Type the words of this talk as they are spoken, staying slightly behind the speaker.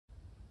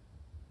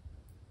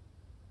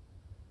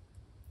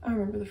I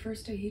remember the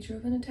first day he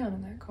drove into town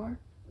in that car.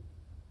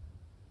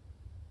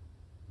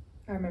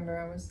 I remember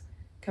I was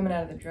coming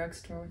out of the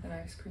drugstore with an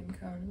ice cream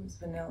cone. It was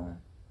vanilla.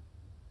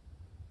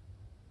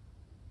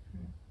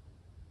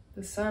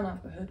 The sun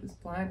off the hood was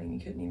blinding. You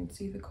couldn't even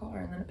see the car.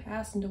 And then it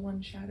passed into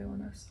one shadow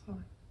and I saw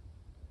it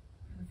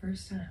for the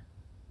first time.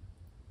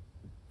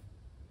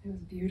 It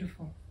was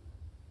beautiful.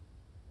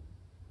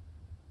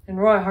 And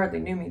Roy hardly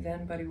knew me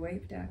then, but he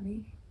waved at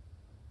me.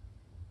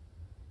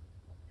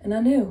 And I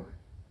knew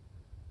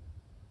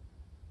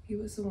he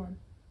was the one.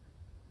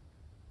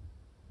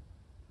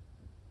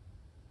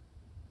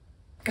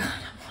 God,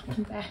 I want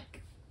him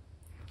back.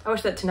 I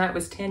wish that tonight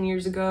was 10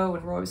 years ago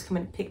when Roy was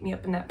coming to pick me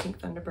up in that pink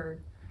Thunderbird.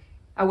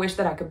 I wish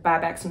that I could buy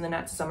back some of the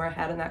nights of summer I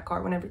had in that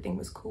car when everything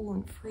was cool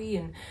and free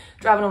and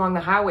driving along the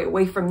highway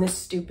away from this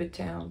stupid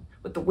town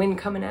with the wind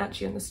coming at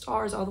you and the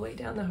stars all the way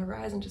down the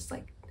horizon, just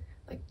like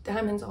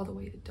diamonds all the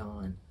way to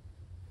dawn.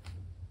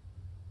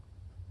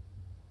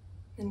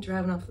 And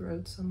driving off the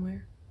road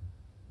somewhere.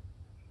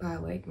 By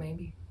a lake,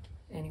 maybe.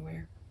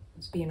 Anywhere.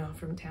 Just being off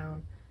from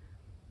town.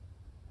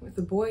 With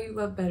the boy you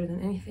love better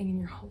than anything in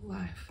your whole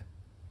life.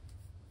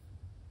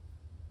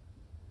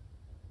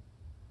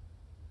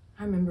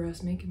 I remember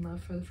us making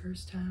love for the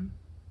first time.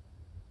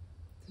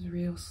 It was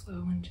real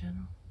slow and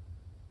gentle.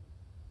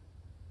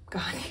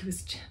 God, he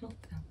was gentle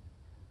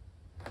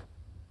then.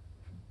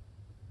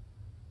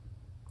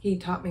 He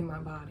taught me my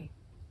body.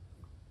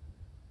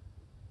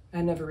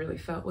 I never really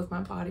felt with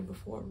my body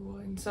before, Roy,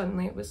 and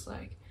suddenly it was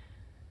like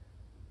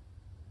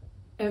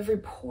every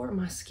pore of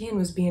my skin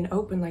was being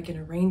open like in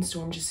a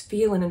rainstorm, just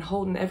feeling and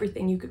holding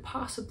everything you could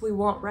possibly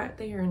want right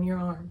there in your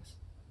arms.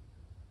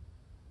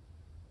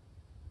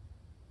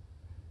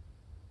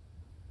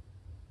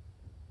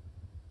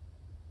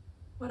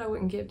 What I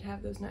wouldn't give to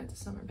have those nights of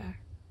summer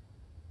back.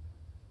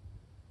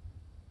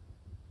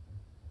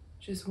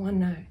 Just one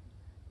night.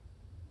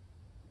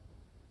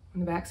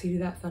 When the backseat of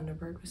that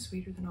Thunderbird was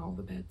sweeter than all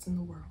the beds in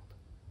the world.